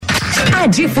A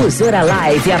Difusora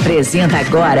Live apresenta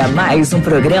agora mais um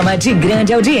programa de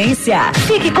grande audiência.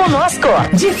 Fique conosco.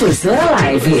 Difusora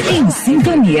Live, em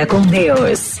sintonia com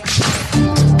Deus.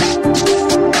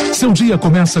 Seu dia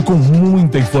começa com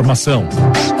muita informação.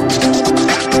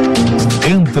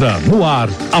 Entra no ar,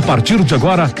 a partir de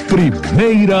agora,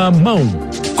 Primeira Mão,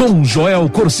 com Joel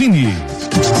Corsini.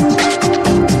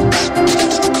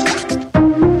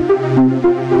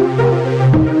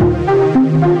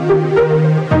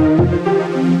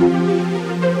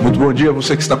 Bom dia a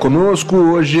você que está conosco.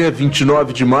 Hoje é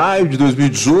 29 de maio de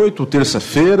 2018,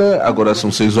 terça-feira, agora são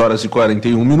 6 horas e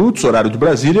 41 minutos, horário de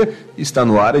Brasília. Está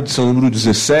no ar a edição número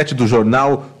 17 do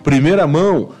jornal Primeira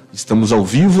Mão. Estamos ao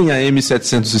vivo em AM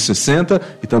 760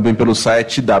 e também pelo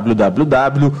site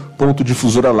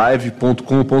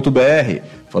www.difusoralive.com.br.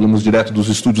 Falamos direto dos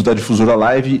estúdios da Difusora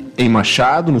Live em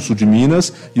Machado, no sul de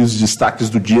Minas, e os destaques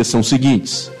do dia são os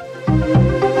seguintes.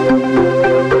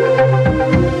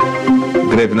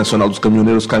 A greve nacional dos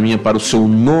caminhoneiros caminha para o seu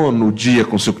 9º dia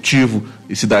consecutivo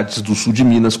e cidades do sul de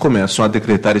Minas começam a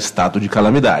decretar estado de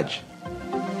calamidade.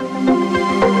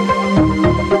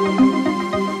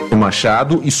 Em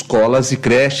Machado, escolas e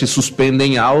creches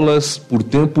suspendem aulas por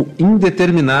tempo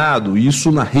indeterminado, isso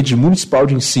na rede municipal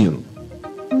de ensino.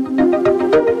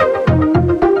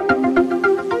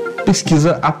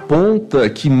 Pesquisa aponta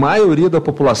que a maioria da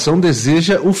população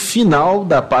deseja o final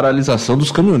da paralisação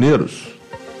dos caminhoneiros.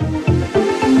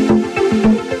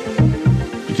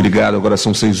 Ligado, agora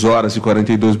são 6 horas e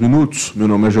 42 minutos. Meu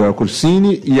nome é Joel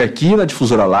Corsini e aqui na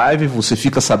Difusora Live você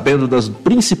fica sabendo das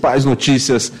principais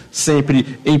notícias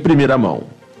sempre em primeira mão.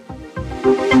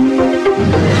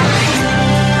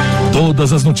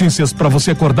 Todas as notícias para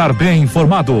você acordar bem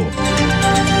informado.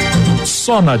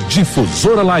 Só na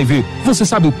Difusora Live você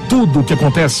sabe tudo o que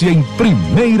acontece em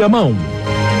primeira mão.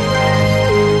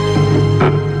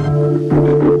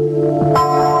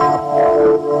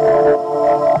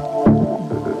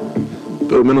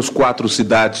 Pelo menos 4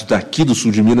 cidades daqui do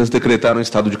sul de Minas decretaram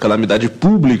estado de calamidade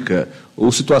pública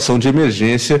ou situação de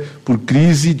emergência por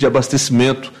crise de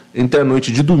abastecimento entre a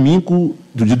noite de domingo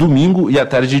e a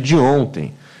tarde de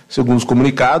ontem. Segundo os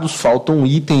comunicados, faltam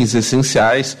itens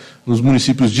essenciais nos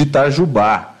municípios de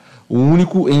Itajubá, o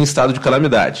único em estado de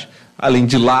calamidade. Além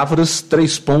de Lavras,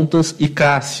 Três Pontas e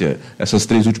Cássia. Essas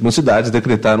 3 últimas cidades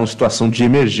decretaram situação de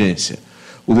emergência.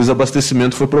 O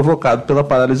desabastecimento foi provocado pela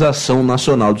paralisação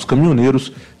nacional dos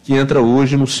caminhoneiros, que entra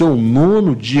hoje no seu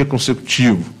 9º dia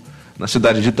consecutivo. Na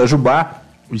cidade de Itajubá,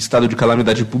 o estado de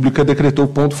calamidade pública decretou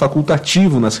ponto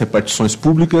facultativo nas repartições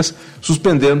públicas,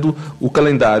 suspendendo o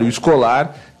calendário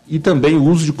escolar e também o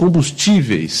uso de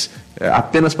combustíveis,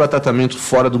 apenas para tratamento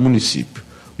fora do município.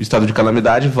 O estado de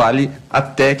calamidade vale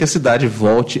até que a cidade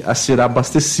volte a ser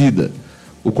abastecida.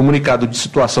 O comunicado de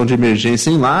situação de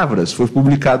emergência em Lavras foi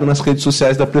publicado nas redes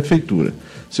sociais da Prefeitura.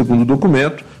 Segundo o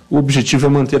documento, o objetivo é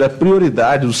manter a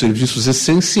prioridade dos serviços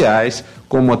essenciais,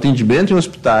 como atendimento em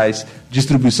hospitais,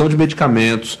 distribuição de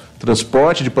medicamentos,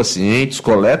 transporte de pacientes,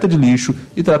 coleta de lixo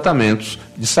e tratamentos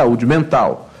de saúde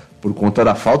mental. Por conta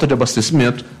da falta de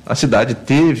abastecimento, a cidade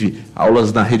teve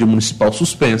aulas na rede municipal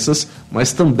suspensas,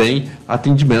 mas também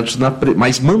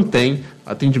mantém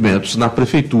atendimentos na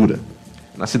Prefeitura.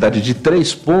 Na cidade de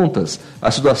Três Pontas,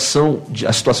 a situação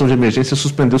de emergência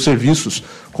suspendeu serviços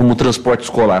como o transporte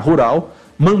escolar rural,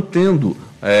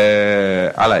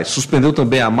 suspendeu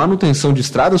também a manutenção de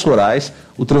estradas rurais,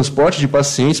 o transporte de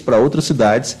pacientes para outras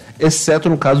cidades, exceto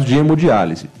no caso de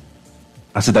hemodiálise.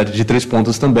 A cidade de Três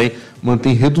Pontas também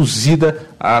mantém reduzida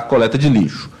a coleta de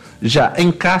lixo. Já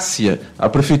em Cássia, a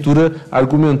Prefeitura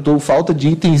argumentou falta de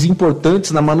itens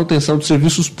importantes na manutenção dos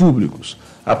serviços públicos.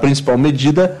 A principal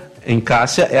medida em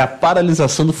Cássia é a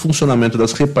paralisação do funcionamento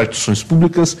das repartições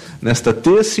públicas nesta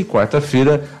terça e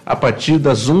quarta-feira, a partir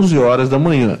das 11 horas da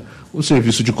manhã. O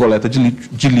serviço de coleta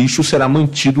de lixo será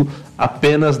mantido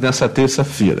apenas nessa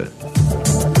terça-feira.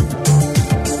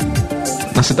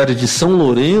 Na cidade de São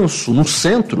Lourenço, no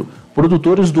centro,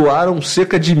 produtores doaram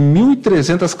cerca de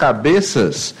 1.300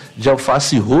 cabeças de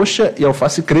alface roxa e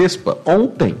alface crespa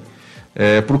ontem,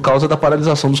 por causa da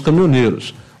paralisação dos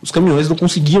caminhoneiros. Os caminhões não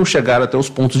conseguiam chegar até os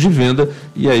pontos de venda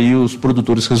e aí os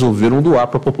produtores resolveram doar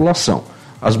para a população.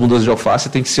 As mudas de alface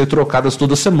têm que ser trocadas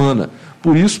toda semana.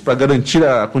 Por isso, para garantir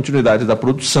a continuidade da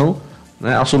produção,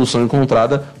 a solução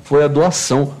encontrada foi a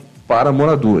doação para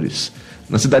moradores.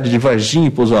 Na cidade de Varginha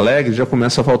e Pouso Alegre já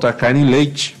começa a faltar carne e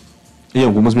leite em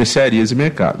algumas mercearias e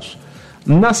mercados.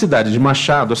 Na cidade de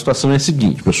Machado, a situação é a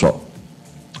seguinte, pessoal.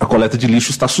 A coleta de lixo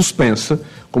está suspensa,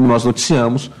 como nós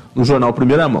noticiamos no jornal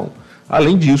Primeira Mão.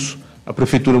 Além disso, a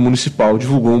Prefeitura Municipal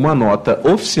divulgou uma nota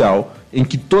oficial em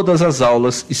que todas as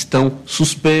aulas estão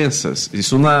suspensas,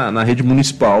 isso na rede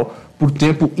municipal, por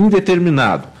tempo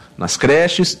indeterminado, nas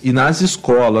creches e nas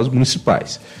escolas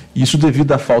municipais. Isso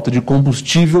devido à falta de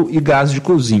combustível e gás de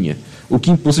cozinha, o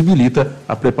que impossibilita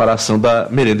a preparação da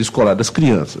merenda escolar das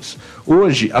crianças.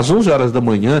 Hoje, às 11 horas da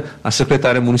manhã, a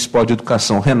secretária municipal de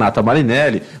Educação, Renata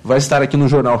Marinelli, vai estar aqui no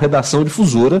jornal Redação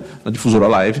Difusora, na Difusora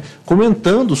Live,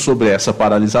 comentando sobre essa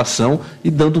paralisação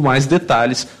e dando mais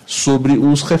detalhes sobre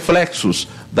os reflexos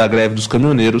da greve dos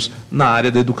caminhoneiros na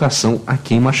área da educação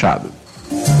aqui em Machado.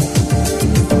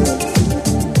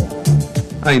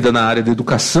 Ainda na área da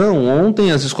educação,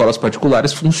 ontem as escolas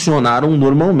particulares funcionaram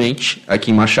normalmente aqui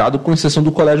em Machado, com exceção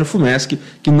do Colégio FUMESC,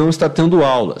 que não está tendo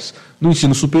aulas. No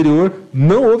ensino superior,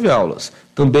 não houve aulas.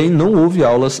 Também não houve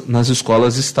aulas nas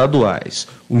escolas estaduais.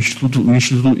 O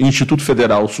Instituto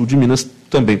Federal Sul de Minas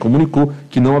também comunicou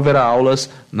que não haverá aulas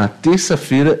na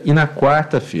terça-feira e na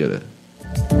quarta-feira.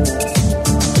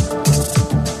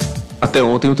 Até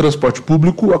ontem o transporte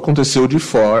público aconteceu de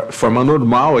forma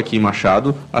normal aqui em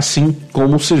Machado, assim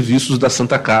como os serviços da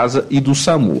Santa Casa e do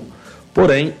SAMU.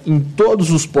 Porém, em todos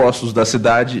os postos da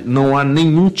cidade não há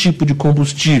nenhum tipo de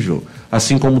combustível,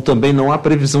 assim como também não há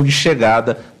previsão de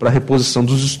chegada para a reposição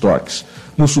dos estoques.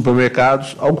 Nos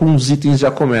supermercados, alguns itens já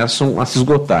começam a se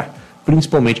esgotar,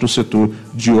 principalmente no setor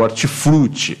de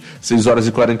hortifruti. 6 horas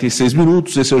e 46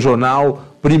 minutos, esse é o jornal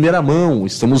Primeira Mão.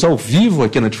 Estamos ao vivo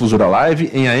aqui na Difusora Live,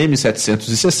 em AM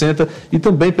 760 e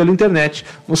também pela internet,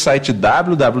 no site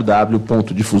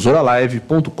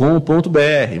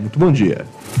www.difusoralive.com.br. Muito bom dia.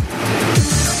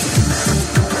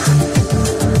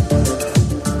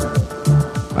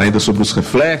 Ainda sobre os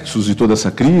reflexos de toda essa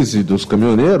crise dos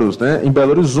caminhoneiros, né? Em Belo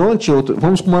Horizonte,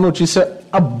 vamos com uma notícia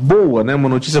boa, né? Uma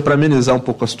notícia para amenizar um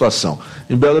pouco a situação.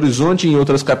 Em Belo Horizonte e em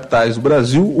outras capitais do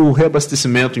Brasil, o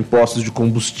reabastecimento em postos de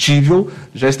combustível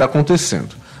já está acontecendo.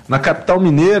 Na capital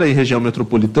mineira e região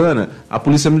metropolitana, a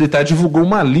Polícia Militar divulgou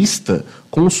uma lista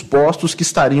com os postos que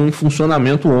estariam em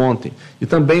funcionamento ontem e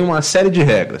também uma série de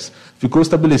regras. Ficou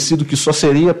estabelecido que só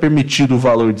seria permitido o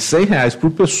valor de R$100 por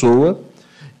pessoa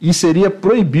e seria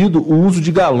proibido o uso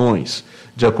de galões.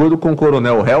 De acordo com o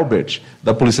coronel Helbert,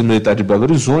 da Polícia Militar de Belo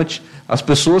Horizonte, as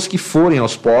pessoas que forem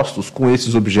aos postos com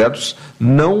esses objetos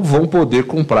não vão poder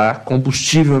comprar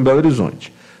combustível em Belo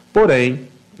Horizonte. Porém,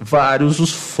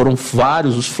 foram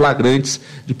vários os flagrantes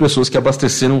de pessoas que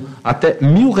abasteceram até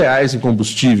R$1.000 em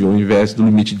combustível ao invés do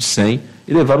limite de 100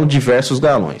 e levaram diversos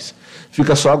galões.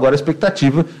 Fica só agora a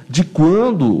expectativa de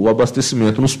quando o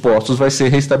abastecimento nos postos vai ser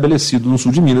restabelecido no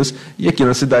sul de Minas e aqui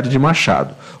na cidade de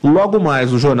Machado. Logo mais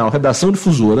no jornal Redação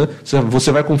Difusora, você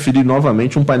vai conferir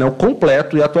novamente um painel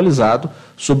completo e atualizado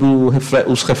sobre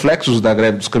os reflexos da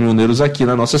greve dos caminhoneiros aqui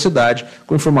na nossa cidade,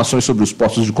 com informações sobre os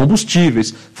postos de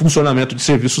combustíveis, funcionamento de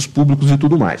serviços públicos e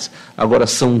tudo mais. Agora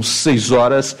são 6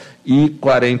 horas e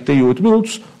 48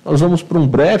 minutos. Nós vamos para um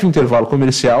breve intervalo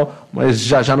comercial, mas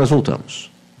já nós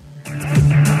voltamos.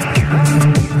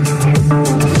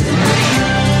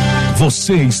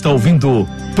 Você está ouvindo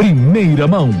Primeira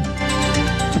Mão.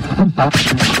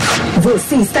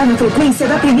 Você está na frequência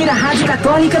da primeira rádio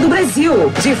católica do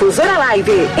Brasil. Difusora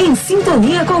Live, em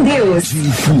sintonia com Deus.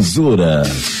 Difusora.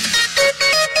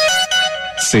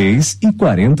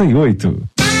 6h48.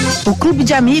 O Clube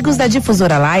de Amigos da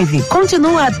Difusora Live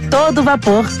continua a todo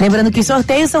vapor. Lembrando que os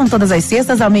sorteios são todas as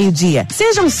sextas ao meio-dia.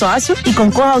 Seja um sócio e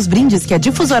concorra aos brindes que a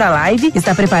Difusora Live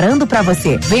está preparando para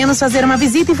você. Venha nos fazer uma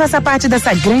visita e faça parte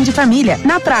dessa grande família.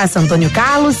 Na Praça Antônio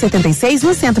Carlos, 76,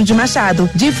 no centro de Machado.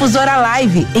 Difusora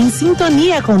Live, em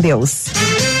sintonia com Deus.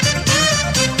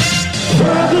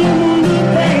 Todo mundo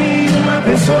tem uma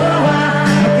pessoa.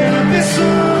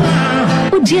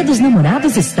 O Dia dos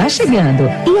Namorados está chegando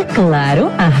e, é claro,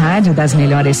 a Rádio das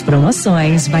Melhores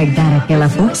Promoções vai dar aquela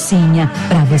forcinha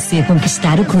para você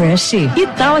conquistar o crush. E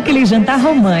tal aquele jantar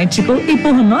romântico e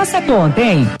por nossa conta,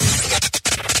 hein?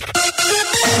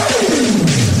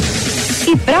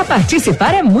 E para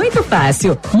participar é muito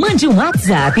fácil. Mande um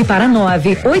WhatsApp para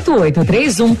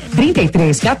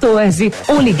 98831-3314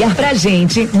 ou ligar pra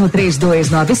gente no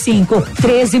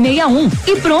 3295-1361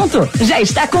 e pronto, já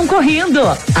está concorrendo.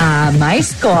 Ah,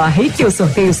 mas corre que o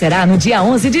sorteio será no dia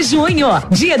 11 de junho.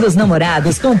 Dia dos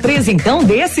Namorados com presentão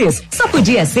desses só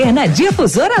podia ser na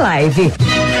Difusora Live.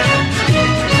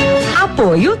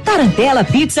 Apoio Tarantela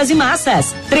Pizzas e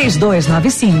Massas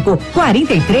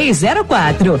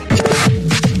 3295-4304.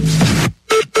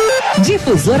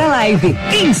 Difusora Live,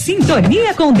 em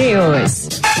sintonia com Deus.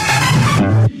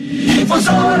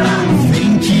 Difusora,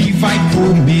 vem que vai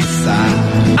começar.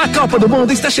 A Copa do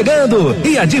Mundo está chegando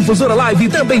e a Difusora Live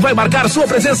também vai marcar sua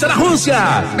presença na Rússia.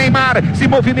 Neymar se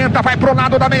movimenta, vai pro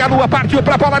lado da meia-lua, partiu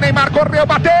pra bola, Neymar correu,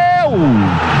 bateu!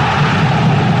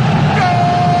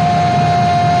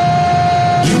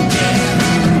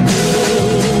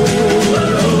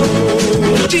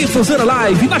 Difusora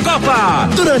Live na Copa.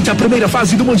 Durante a primeira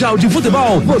fase do Mundial de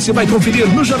Futebol, você vai conferir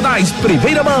nos jornais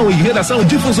Primeira Mão e Redação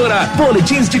Difusora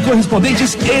boletins de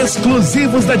correspondentes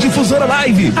exclusivos da Difusora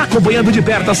Live, acompanhando de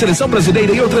perto a seleção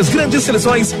brasileira e outras grandes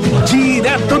seleções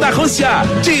direto da Rússia.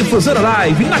 Difusora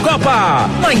Live na Copa.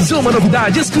 Mais uma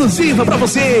novidade exclusiva pra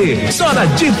você. Só na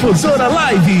Difusora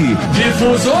Live.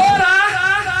 Difusora!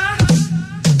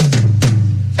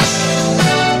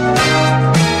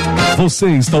 Você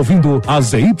está ouvindo a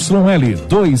ZYL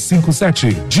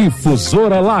 257,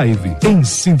 Difusora Live, em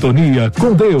sintonia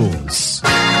com Deus.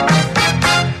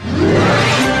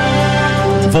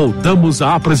 Voltamos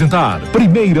a apresentar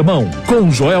Primeira Mão com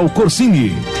Joel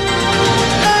Corsini.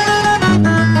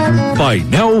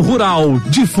 Painel Rural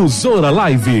Difusora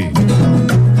Live.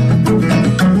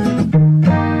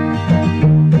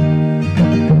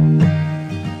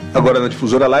 Agora na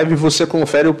Difusora Live você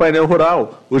confere o painel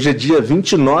rural. Hoje é dia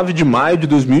 29 de maio de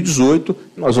 2018.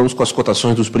 Nós vamos com as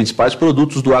cotações dos principais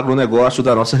produtos do agronegócio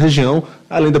da nossa região,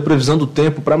 além da previsão do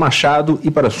tempo para Machado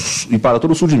e para todo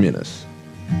o sul de Minas.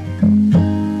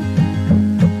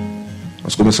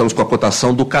 Nós começamos com a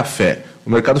cotação do café. O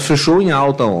mercado fechou em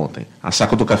alta ontem. A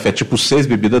saca do café tipo 6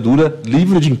 bebida dura,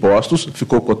 livre de impostos,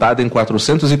 ficou cotada em R$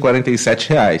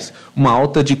 447, uma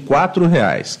alta de R$ 4.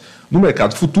 No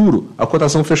mercado futuro, a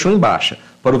cotação fechou em baixa.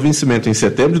 Para o vencimento em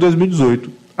setembro de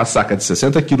 2018, a saca de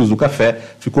 60 quilos do café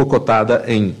ficou cotada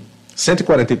em US$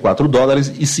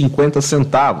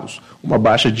 144,50, uma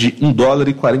baixa de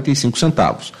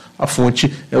 $1,45. A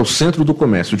fonte é o Centro do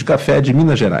Comércio de Café de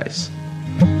Minas Gerais.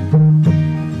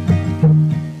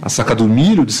 A saca do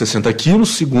milho de 60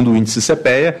 quilos, segundo o índice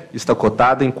CPEA, está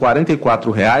cotada em R$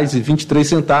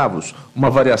 44,23, uma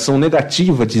variação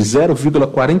negativa de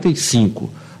 0,45.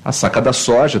 A saca da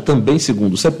soja, também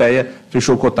segundo o CPEA,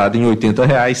 fechou cotada em R$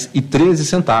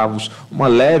 80,13, uma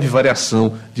leve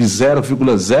variação de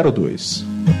 0,02.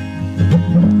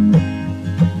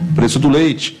 Preço do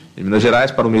leite. Em Minas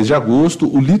Gerais, para o mês de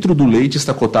agosto, o litro do leite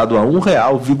está cotado a R$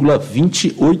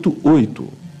 1,288.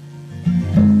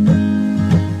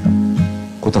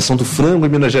 Cotação do frango em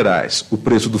Minas Gerais. O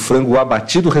preço do frango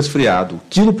abatido resfriado,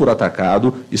 quilo por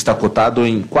atacado, está cotado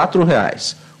em R$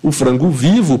 4,00. O frango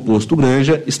vivo posto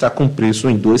granja está com preço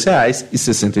em R$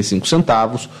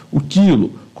 2,65 o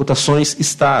quilo. Cotações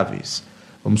estáveis.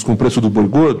 Vamos com o preço do boi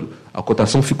gordo. A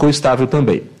cotação ficou estável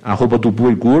também. A arroba do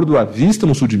boi gordo à vista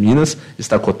no sul de Minas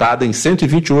está cotada em R$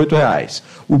 128.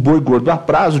 O boi gordo a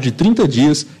prazo de 30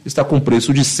 dias está com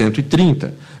preço de R$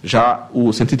 130. Já o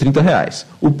R$ 130.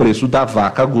 O preço da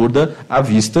vaca gorda à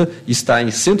vista está em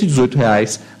R$ 118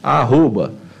 a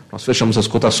arroba. Nós fechamos as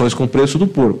cotações com o preço do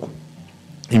porco.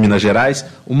 Em Minas Gerais,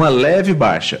 uma leve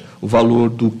baixa. O valor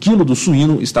do quilo do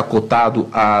suíno está cotado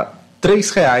a R$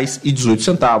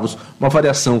 3,18, uma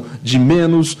variação de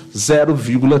menos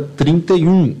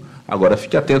 0,31. Agora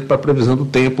fique atento para a previsão do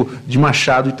tempo de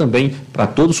Machado e também para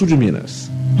todo o sul de Minas.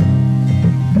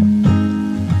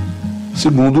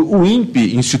 Segundo o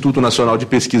INPE, Instituto Nacional de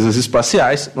Pesquisas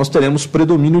Espaciais, nós teremos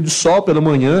predomínio de sol pela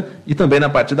manhã e também na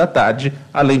parte da tarde,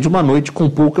 além de uma noite com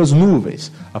poucas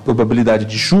nuvens. A probabilidade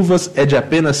de chuvas é de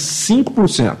apenas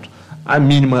 5%. A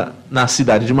mínima na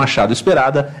cidade de Machado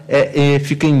esperada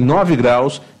fica em 9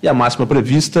 graus e a máxima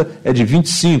prevista é de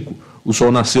 25. O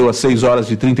sol nasceu às 6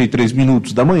 horas e 33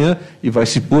 minutos da manhã e vai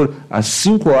se pôr às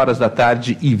 5 horas da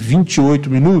tarde e 28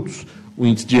 minutos. O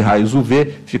índice de raios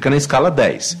UV fica na escala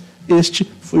 10.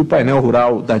 Este foi o painel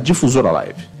rural da Difusora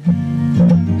Live.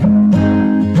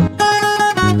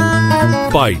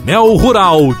 Painel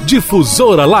Rural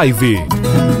Difusora Live.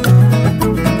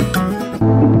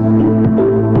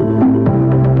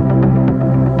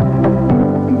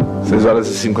 Horas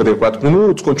e 54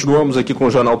 minutos, continuamos aqui com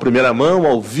o Jornal Primeira Mão,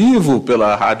 ao vivo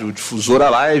pela Rádio Difusora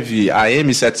Live,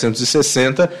 AM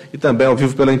 760, e também ao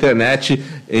vivo pela internet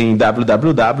em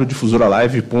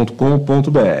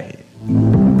www.difusoralive.com.br.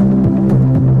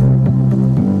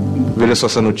 Veja só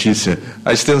essa notícia.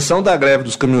 A extensão da greve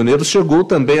dos caminhoneiros chegou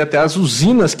também até as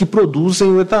usinas que produzem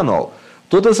o etanol.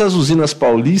 Todas as usinas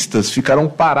paulistas ficaram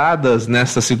paradas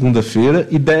nesta segunda-feira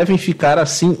e devem ficar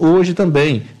assim hoje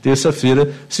também, terça-feira,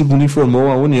 segundo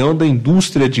informou a União da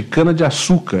Indústria de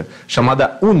Cana-de-Açúcar,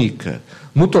 chamada Única.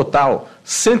 No total,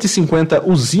 150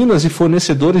 usinas e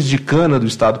fornecedores de cana do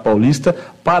estado paulista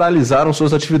paralisaram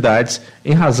suas atividades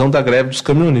em razão da greve dos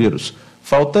caminhoneiros.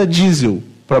 Falta diesel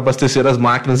para abastecer as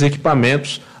máquinas e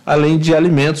equipamentos, além de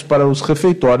alimentos para os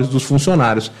refeitórios dos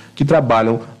funcionários que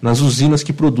trabalham nas usinas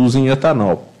que produzem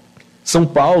etanol. São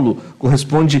Paulo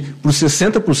corresponde por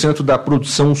 60% da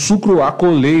produção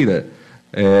sucroalcooleira,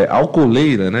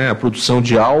 a produção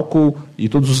de álcool e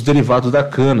todos os derivados da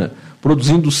cana,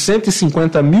 produzindo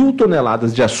 150 mil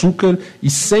toneladas de açúcar e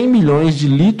 100 milhões de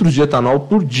litros de etanol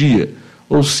por dia.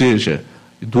 Ou seja,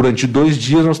 durante 2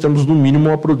 dias nós temos no mínimo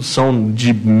uma produção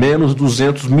de menos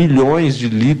 200 milhões de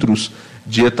litros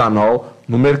de etanol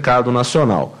no mercado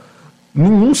nacional.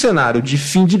 Num cenário de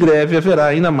fim de greve haverá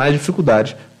ainda mais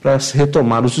dificuldade para se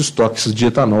retomar os estoques de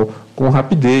etanol com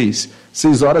rapidez.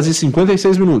 6 horas e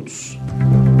 56 minutos.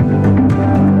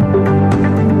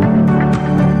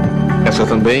 Essa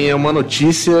também é uma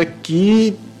notícia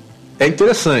que é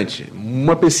interessante.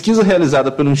 Uma pesquisa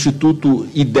realizada pelo Instituto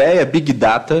Ideia Big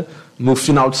Data no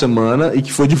final de semana e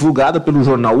que foi divulgada pelo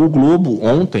jornal O Globo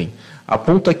ontem,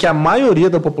 aponta que a maioria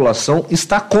da população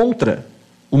está contra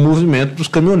o movimento dos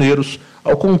caminhoneiros,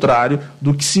 ao contrário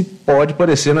do que se pode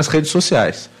parecer nas redes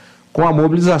sociais, com a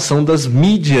mobilização das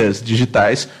mídias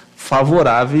digitais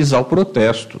favoráveis ao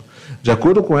protesto. De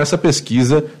acordo com essa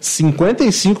pesquisa,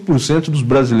 55% dos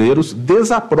brasileiros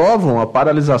desaprovam a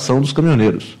paralisação dos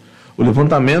caminhoneiros. O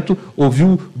levantamento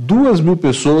ouviu 2.000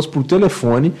 pessoas por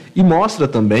telefone e mostra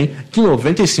também que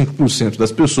 95%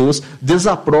 das pessoas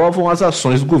desaprovam as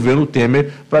ações do governo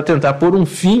Temer para tentar pôr um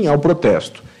fim ao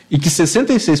protesto e que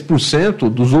 66%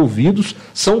 dos ouvidos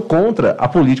são contra a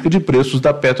política de preços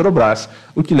da Petrobras,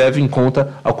 o que leva em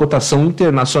conta a cotação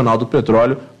internacional do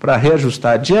petróleo para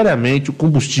reajustar diariamente o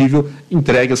combustível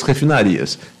entregue às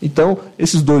refinarias. Então,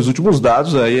 esses 2 últimos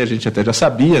dados, aí a gente até já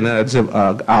sabia, né,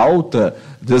 a alta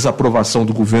desaprovação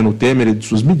do governo Temer e de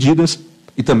suas medidas,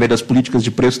 e também das políticas de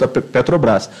preço da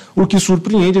Petrobras. O que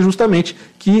surpreende é justamente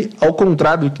que, ao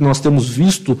contrário do que nós temos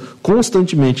visto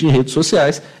constantemente em redes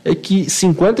sociais, é que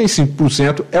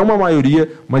 55% é uma maioria,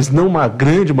 mas não uma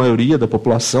grande maioria da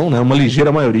população, né, uma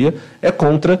ligeira maioria, é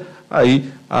contra aí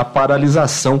a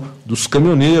paralisação dos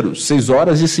caminhoneiros. 6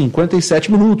 horas e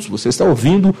 57 minutos. Você está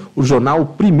ouvindo o jornal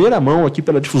Primeira Mão aqui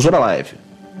pela Difusora Live.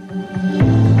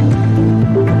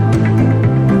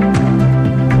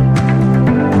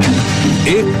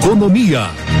 Economia.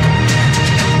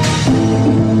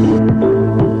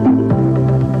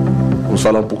 Vamos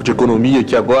falar um pouco de economia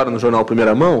aqui agora no Jornal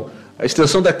Primeira Mão. A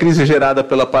extensão da crise gerada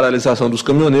pela paralisação dos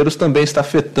caminhoneiros também está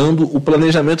afetando o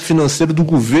planejamento financeiro do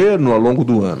governo ao longo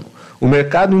do ano. O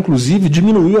mercado, inclusive,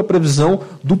 diminuiu a previsão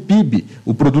do PIB,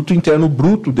 o Produto Interno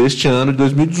Bruto deste ano de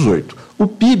 2018. O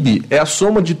PIB é a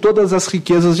soma de todas as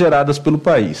riquezas geradas pelo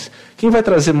país. Quem vai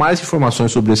trazer mais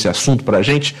informações sobre esse assunto para a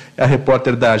gente é a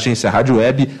repórter da agência Rádio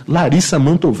Web, Larissa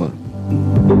Mantovan.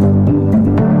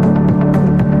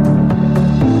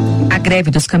 A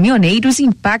greve dos caminhoneiros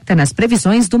impacta nas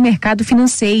previsões do mercado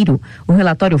financeiro. O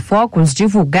relatório Focus,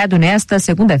 divulgado nesta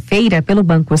segunda-feira pelo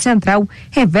Banco Central,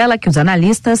 revela que os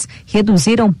analistas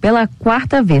reduziram pela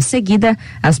 4ª vez seguida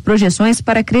as projeções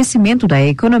para crescimento da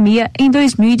economia em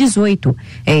 2018.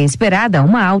 É esperada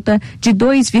uma alta de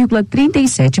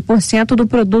 2,37% do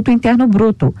Produto Interno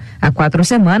Bruto. Há 4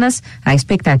 semanas, a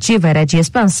expectativa era de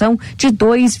expansão de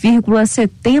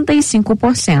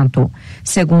 2,75%.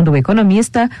 Segundo o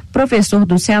economista, professor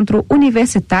do Centro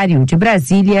Universitário de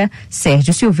Brasília,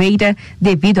 Sérgio Silveira,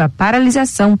 devido à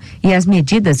paralisação e às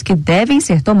medidas que devem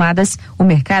ser tomadas, o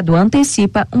mercado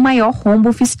antecipa um maior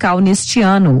rombo fiscal neste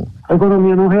ano. A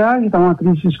economia não reage, está uma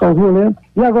crise fiscal violenta.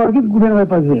 E agora, o que o governo vai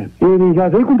fazer? Ele já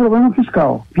veio com problema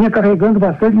fiscal, vinha carregando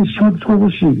bastante em cima dos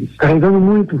combustíveis, carregando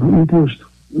muito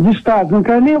imposto. Os estados não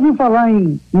querem nem ouvir falar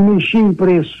em mexer em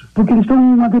preço, porque eles estão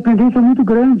em uma dependência muito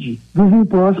grande dos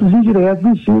impostos indiretos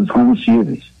em cima dos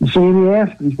combustíveis, do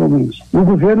CMS principalmente, o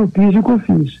governo PIS e o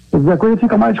COFINS. A coisa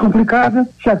fica mais complicada,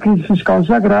 se a crise fiscal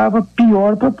se agrava,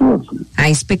 pior para todos. A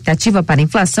expectativa para a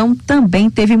inflação também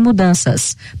teve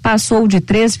mudanças. Passou de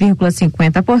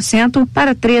 3,50%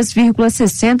 para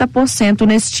 3,60%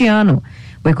 neste ano.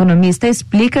 O economista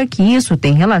explica que isso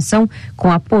tem relação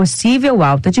com a possível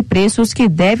alta de preços que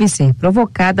deve ser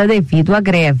provocada devido à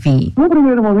greve. No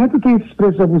primeiro momento tem esses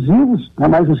preços abusivos, há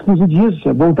mais uns 15 dias,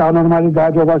 se voltar à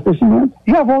normalidade ao abastecimento,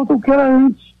 já volta o que era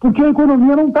antes, porque a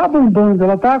economia não está bombando,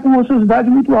 ela está com uma ociosidade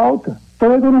muito alta.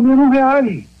 Então a economia não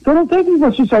reage. Então não tem que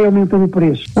você sair aumentando o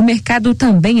preço. O mercado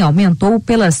também aumentou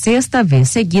pela sexta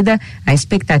vez seguida a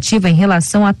expectativa em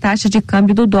relação à taxa de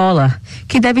câmbio do dólar,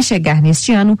 que deve chegar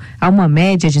neste ano a uma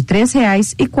média de R$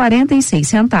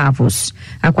 3,46.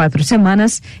 Há 4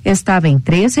 semanas estava em R$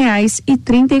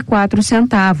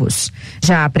 3,34.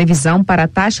 Já a previsão para a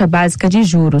taxa básica de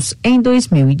juros em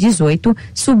 2018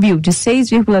 subiu de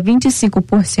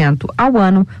 6,25% ao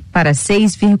ano para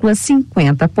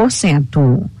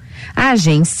 6,50%. A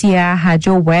agência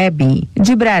Rádio Web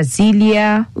de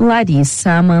Brasília,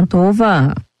 Larissa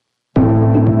Mantova.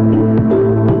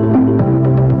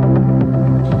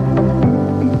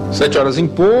 7h em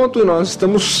ponto e nós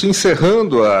estamos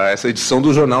encerrando essa edição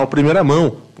do Jornal Primeira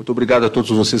Mão. Muito obrigado a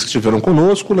todos vocês que estiveram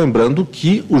conosco. Lembrando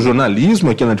que o jornalismo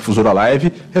aqui na Difusora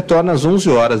Live retorna às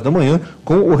 11h da manhã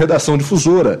com o Redação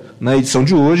Difusora. Na edição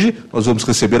de hoje, nós vamos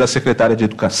receber a secretária de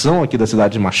Educação aqui da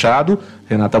cidade de Machado,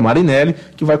 Renata Marinelli,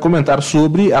 que vai comentar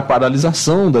sobre a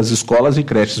paralisação das escolas e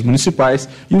creches municipais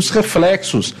e os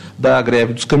reflexos da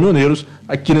greve dos caminhoneiros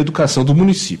aqui na educação do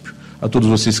município. A todos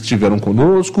vocês que estiveram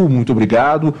conosco, muito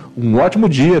obrigado, um ótimo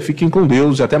dia, fiquem com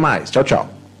Deus e até mais. Tchau, tchau.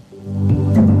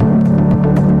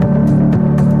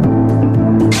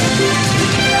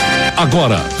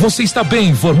 Agora você está bem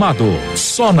informado.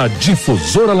 Só na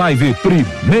Difusora Live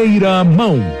Primeira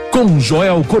Mão, com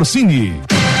Joel Corsini.